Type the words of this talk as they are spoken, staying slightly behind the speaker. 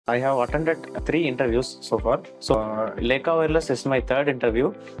I have attended 3 interviews so far. Lekha Wireless is my third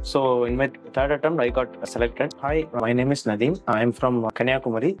interview. So, in my third attempt, I got selected. Hi, my name is Nadeem. I am from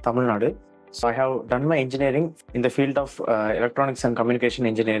Kanyakumari, Tamil Nadu. So, I have done my engineering in the field of electronics and communication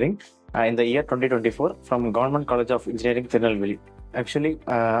engineering in the year 2024 from Government College of Engineering, Tirunelveli. Actually,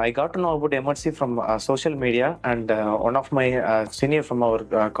 I got to know about Emertxe from social media, and one of my senior from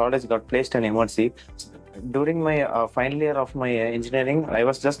our college got placed in Emertxe. During my final year of my engineering, I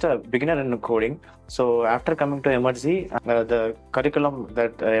was just a beginner in coding. So after coming to Emertxe, the curriculum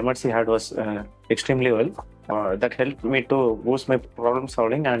that Emertxe had was extremely well. That helped me to boost my problem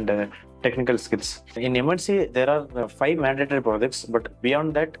solving and technical skills. In Emertxe, there are 5 mandatory projects, but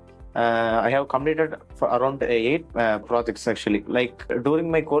beyond that, I have completed for around 8 projects actually. Like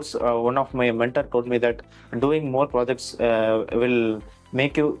during my course, one of my mentor told me that doing more projects will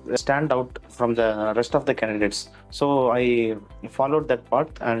make you stand out from the rest of the candidates. So I followed that path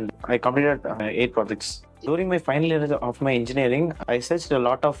and I completed 8 projects. During my final year of my engineering, I searched a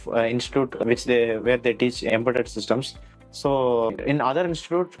lot of institute where they teach embedded systems. So in other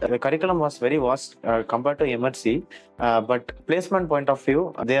institute, the curriculum was very vast compared to Emertxe, but placement point of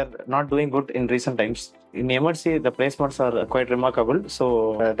view, they are not doing good in recent times. In Emertxe, the placements are quite remarkable.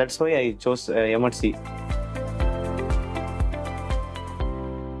 So that's why I chose Emertxe.